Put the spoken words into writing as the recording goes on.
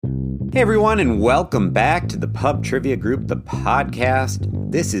Hey everyone, and welcome back to the Pub Trivia Group, the podcast.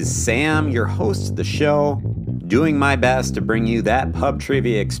 This is Sam, your host of the show, doing my best to bring you that pub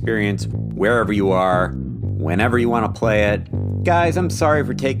trivia experience wherever you are, whenever you want to play it. Guys, I'm sorry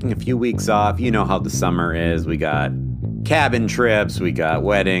for taking a few weeks off. You know how the summer is. We got cabin trips, we got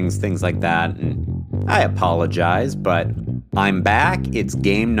weddings, things like that, and I apologize, but I'm back. It's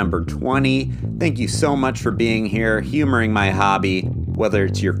game number 20. Thank you so much for being here, humoring my hobby, whether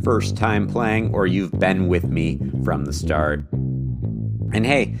it's your first time playing or you've been with me from the start. And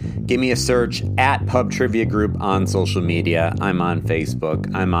hey, give me a search at Pub Trivia Group on social media. I'm on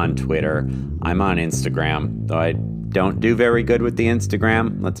Facebook, I'm on Twitter, I'm on Instagram, though I don't do very good with the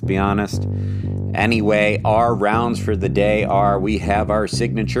Instagram, let's be honest. Anyway, our rounds for the day are, we have our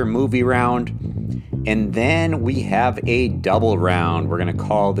signature movie round, and then we have a double round. We're going to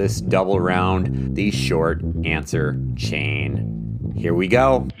call this double round the short answer chain. Here we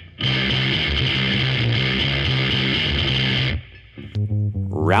go.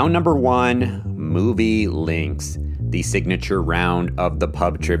 Round number 1, movie links, the signature round of the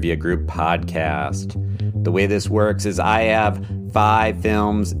Pub Trivia Group podcast. The way this works is I have 5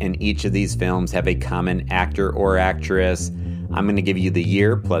 films, and each of these films have a common actor or actress. I'm going to give you the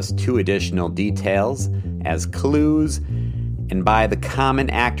year plus 2 additional details as clues. And by the common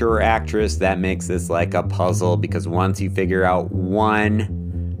actor or actress, that makes this like a puzzle, because once you figure out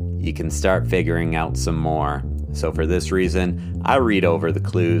one, you can start figuring out some more. So for this reason, I read over the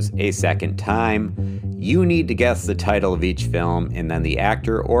clues a second time. You need to guess the title of each film and then the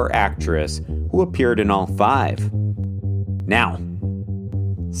actor or actress who appeared in all 5. Now,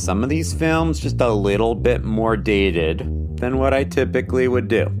 some of these films just a little bit more dated than what I typically would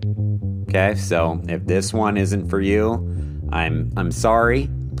do. Okay, so if this one isn't for you, I'm sorry.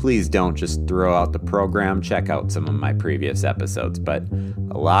 Please don't just throw out the program. Check out some of my previous episodes, but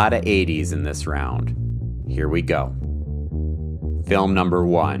a lot of 80s in this round. Here we go. Film number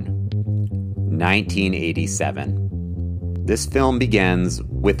 1, 1987. This film begins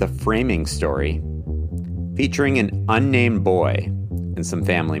with a framing story featuring an unnamed boy and some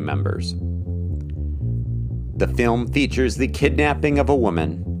family members. The film features the kidnapping of a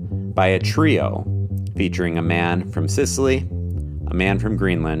woman by a trio featuring a man from Sicily, a man from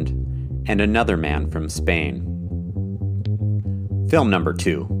Greenland, and another man from Spain. Film number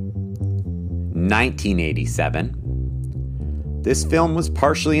 2, 1987. This film was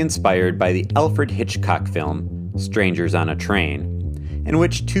partially inspired by the Alfred Hitchcock film Strangers on a Train, in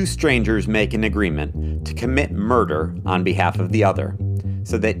which 2 strangers make an agreement to commit murder on behalf of the other,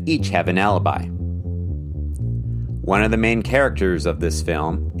 so that each have an alibi. One of the main characters of this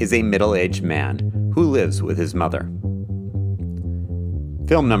film is a middle-aged man who lives with his mother.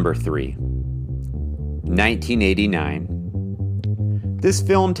 Film number 3, 1989. This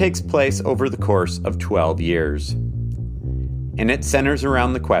film takes place over the course of 12 years, and it centers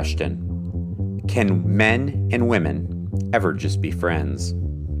around the question, can men and women ever just be friends?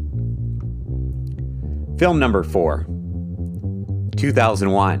 Film number 4,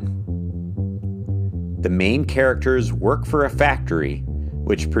 2001. The main characters work for a factory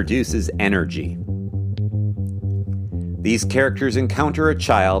which produces energy. These characters encounter a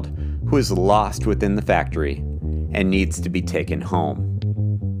child who is lost within the factory and needs to be taken home.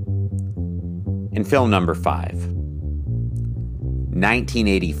 In film number 5,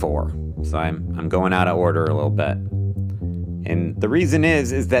 1984. So I'm going out of order a little bit. And the reason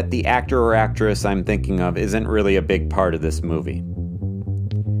is that the actor or actress I'm thinking of isn't really a big part of this movie.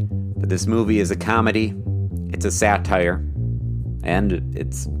 But this movie is a comedy, it's a satire, and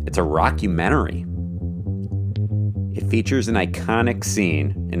it's a rockumentary. It features an iconic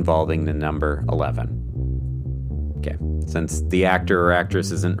scene involving the number 11. Okay, since the actor or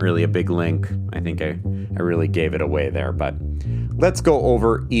actress isn't really a big link, I think I really gave it away there, but let's go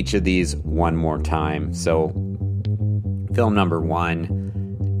over each of these one more time. So, film number 1,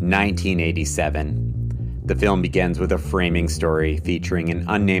 1987. The film begins with a framing story featuring an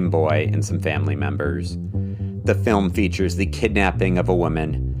unnamed boy and some family members. The film features the kidnapping of a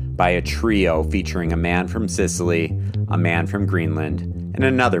woman by a trio featuring a man from Sicily, a man from Greenland, and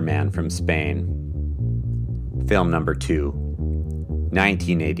another man from Spain. Film number 2,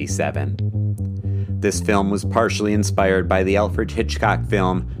 1987. This film was partially inspired by the Alfred Hitchcock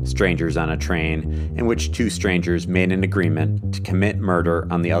film Strangers on a Train, in which 2 strangers made an agreement to commit murder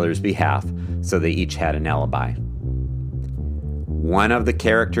on the other's behalf, so they each had an alibi. One of the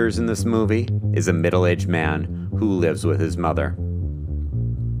characters in this movie is a middle-aged man who lives with his mother.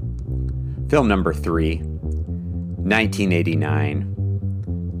 Film number 3, 1989.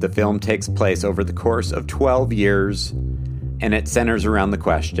 The film takes place over the course of 12 years, and it centers around the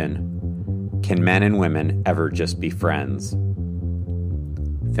question, Can Men and Women Ever Just Be Friends?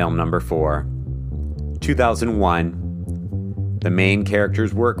 Film number 4. 2001. The main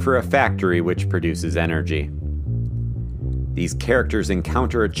characters work for a factory which produces energy. These characters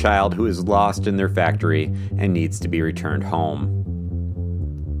encounter a child who is lost in their factory and needs to be returned home.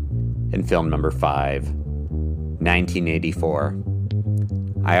 And film number 5. 1984.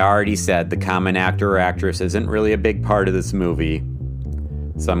 I already said the common actor or actress isn't really a big part of this movie,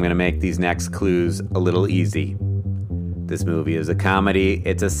 so I'm going to make these next clues a little easy. This movie is a comedy,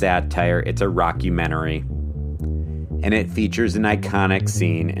 it's a satire, it's a rockumentary, and it features an iconic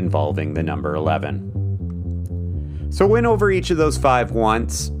scene involving the number 11. So went over each of those 5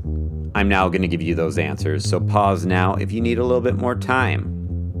 once. I'm now going to give you those answers, so pause now if you need a little bit more time.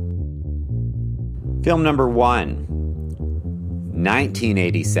 Film number 1.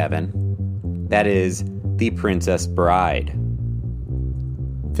 1987, that is The Princess Bride.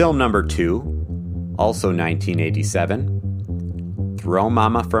 Film number 2, also 1987, Throw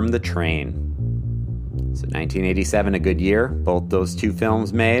Mama from the Train. So 1987, a good year, both those 2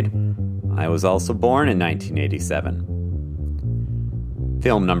 films made. I was also born in 1987.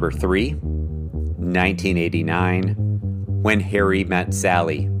 Film number 3, 1989, When Harry Met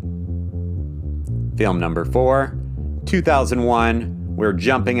Sally. Film number 4, 2001, we're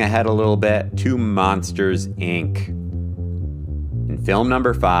jumping ahead a little bit to Monsters, Inc. And film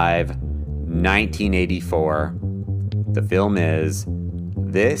number 5, 1984, the film is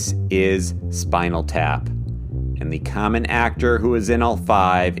This Is Spinal Tap. And the common actor who is in all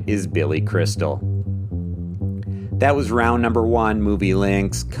 5 is Billy Crystal. That was round number 1, movie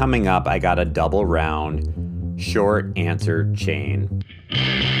links. Coming up, I got a double round, short answer chain.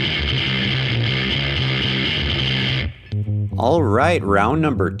 All right, round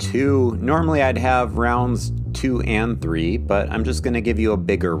number 2. Normally I'd have rounds 2 and 3, but I'm just going to give you a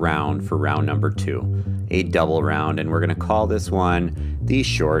bigger round for round number 2, a double round, and we're going to call this one the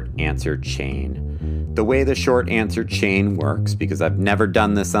short answer chain. The way the short answer chain works, because I've never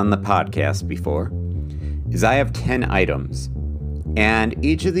done this on the podcast before, is I have 10 items, and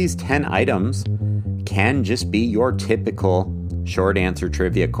each of these 10 items can just be your typical short answer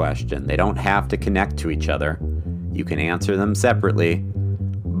trivia question. They don't have to connect to each other. You can answer them separately,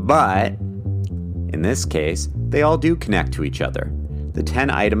 but in this case, they all do connect to each other. The 10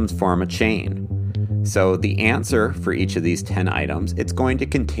 items form a chain. So the answer for each of these 10 items, it's going to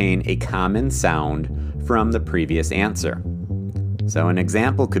contain a common sound from the previous answer. So an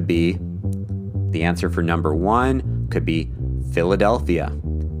example could be, the answer for number 1 could be Philadelphia.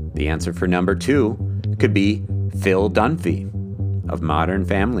 The answer for number 2 could be Phil Dunphy of Modern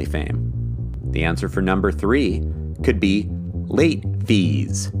Family fame. The answer for number 3 could be late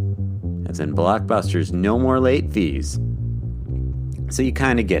fees, as in Blockbusters, no more late fees. So you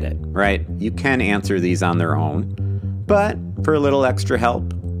kind of get it, right? You can answer these on their own, but for a little extra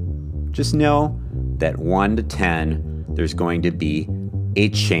help, just know that 1 to 10, there's going to be a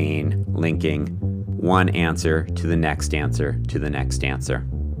chain linking one answer to the next answer to the next answer.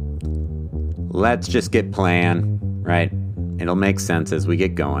 Let's just get playing, right? It'll make sense as we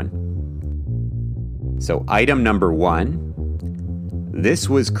get going. So item number 1, this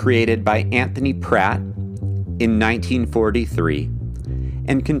was created by Anthony Pratt in 1943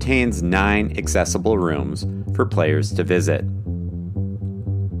 and contains 9 accessible rooms for players to visit.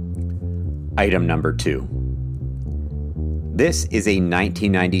 Item number 2, this is a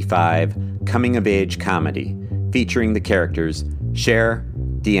 1995 coming-of-age comedy featuring the characters Cher,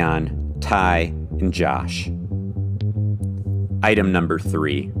 Dion, Ty, and Josh. Item number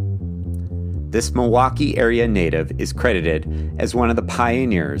 3, this Milwaukee area native is credited as one of the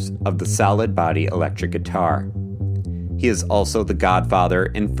pioneers of the solid body electric guitar. He is also the godfather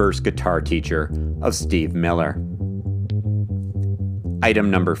and first guitar teacher of Steve Miller.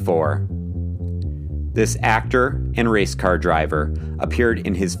 Item number 4. This actor and race car driver appeared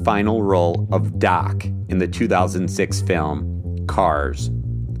in his final role of Doc in the 2006 film Cars.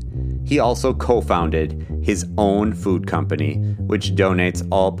 He also co-founded his own food company, which donates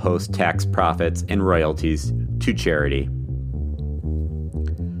all post-tax profits and royalties to charity.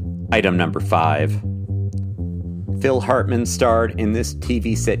 Item number 5. Phil Hartman starred in this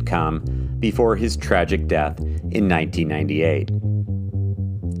TV sitcom before his tragic death in 1998.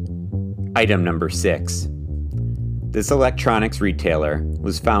 Item number 6. This electronics retailer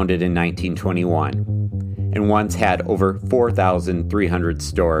was founded in 1921 and once had over 4,300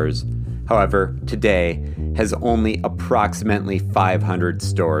 stores. However, today has only approximately 500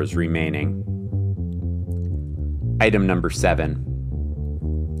 stores remaining. Item number 7.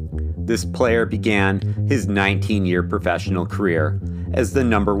 This player began his 19-year professional career as the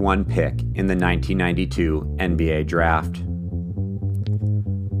number 1 pick in the 1992 NBA Draft.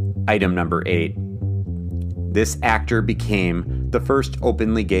 Item number 8. This actor became the first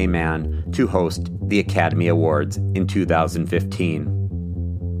openly gay man to host the Academy Awards in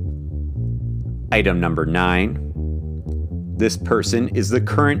 2015. Item number 9. This person is the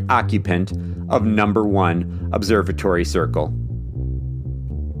current occupant of number 1 Observatory Circle.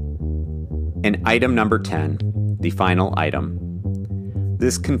 And item number 10, the final item.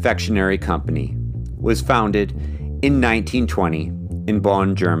 This confectionery company was founded in 1920 in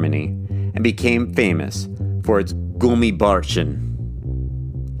Bonn, Germany, and became famous for its Gummibärchen.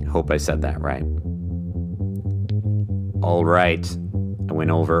 Hope I said that right. All right, I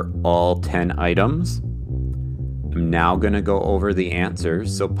went over all 10 items. I'm now going to go over the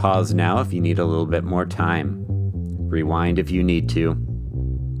answers, so pause now if you need a little bit more time. Rewind if you need to.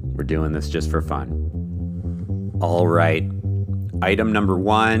 We're doing this just for fun. All right. Item number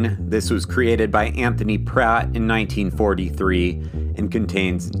 1. This was created by Anthony Pratt in 1943 and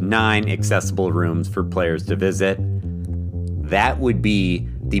contains 9 accessible rooms for players to visit. That would be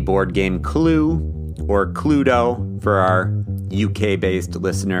the board game Clue, or Cluedo for our UK-based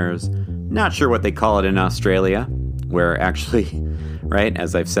listeners. Not sure what they call it in Australia, where actually, right,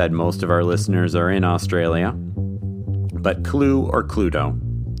 as I've said, most of our listeners are in Australia. But Clue or Cluedo.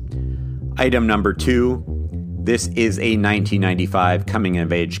 Item number 2. This is a 1995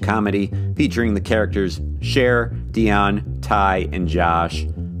 coming-of-age comedy featuring the characters Cher, Dion, Ty, and Josh.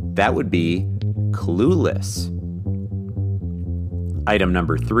 That would be Clueless. Item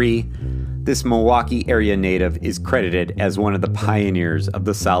number 3. This Milwaukee area native is credited as one of the pioneers of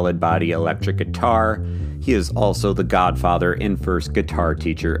the solid body electric guitar. He is also the godfather and first guitar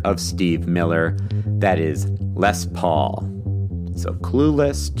teacher of Steve Miller. That is Les Paul. So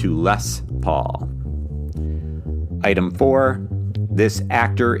Clueless to Les Paul. Item 4. This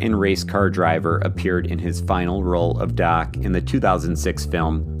actor and race car driver appeared in his final role of Doc in the 2006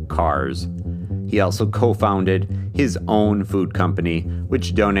 film Cars. He also co-founded his own food company,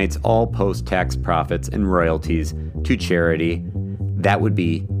 which donates all post-tax profits and royalties to charity. That would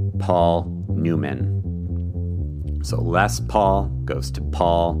be Paul Newman. So Les Paul goes to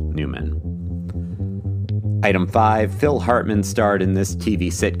Paul Newman. Item 5. Phil Hartman starred in this TV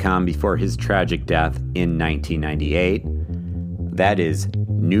sitcom before his tragic death in 1998. That is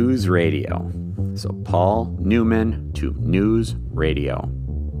News Radio. So Paul Newman to News Radio.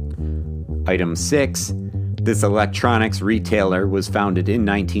 Item 6. This electronics retailer was founded in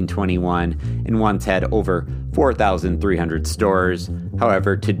 1921 and once had over 4,300 stores.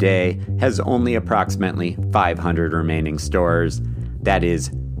 However, today has only approximately 500 remaining stores. That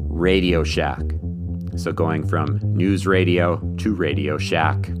is Radio Shack. So going from News Radio to Radio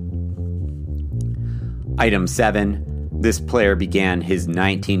Shack. Item 7. This player began his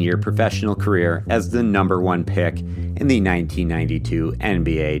 19-year professional career as the number 1 pick in the 1992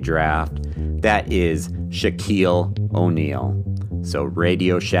 NBA Draft. That is Shaquille O'Neal. So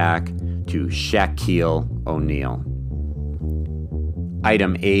Radio Shack to Shaquille O'Neal.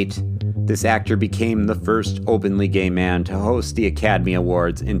 Item 8. This actor became the first openly gay man to host the Academy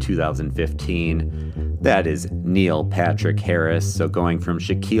Awards in 2015. That is Neil Patrick Harris. So going from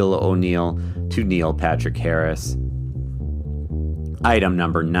Shaquille O'Neal to Neil Patrick Harris. Item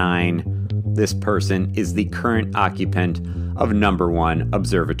number 9. This person is the current occupant of number 1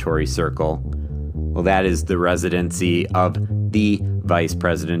 Observatory Circle. Well, that is the residency of the Vice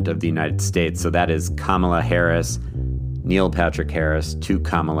President of the United States. So that is Kamala Harris, Neil Patrick Harris to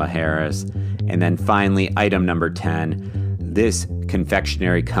Kamala Harris. And then finally, item number 10. This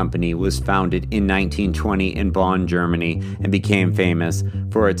confectionery company was founded in 1920 in Bonn, Germany, and became famous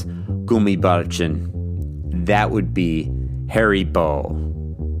for its Gummibärchen. That would be Haribo.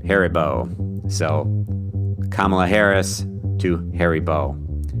 So Kamala Harris to Haribo.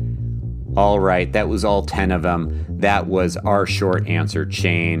 All right, that was all 10 of them. That was our short answer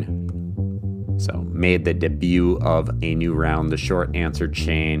chain. So made the debut of a new round, the short answer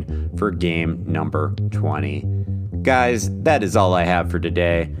chain for game number 20. Guys, that is all I have for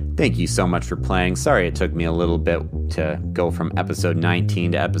today. Thank you so much for playing. Sorry it took me a little bit to go from episode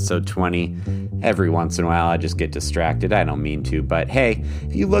 19 to episode 20. Every once in a while I just get distracted. I don't mean to, but hey,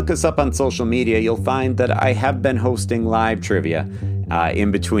 if you look us up on social media, you'll find that I have been hosting live trivia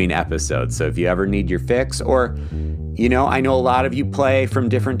in between episodes. So if you ever need your fix, or I know a lot of you play from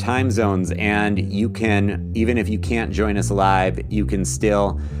different time zones, and you can, even if you can't join us live, you can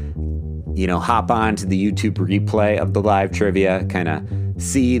still hop on to the YouTube replay of the live trivia, kind of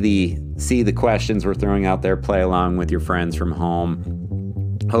see the questions we're throwing out there, play along with your friends from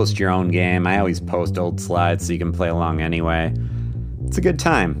home, host your own game. I always post old slides so you can play along anyway. it's a good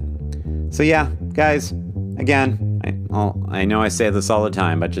time. So yeah, guys, again, I know I say this all the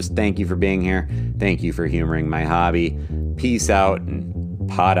time, but just thank you for being here. Thank you for humoring my hobby. Peace out and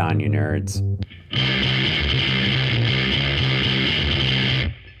pod on, you nerds.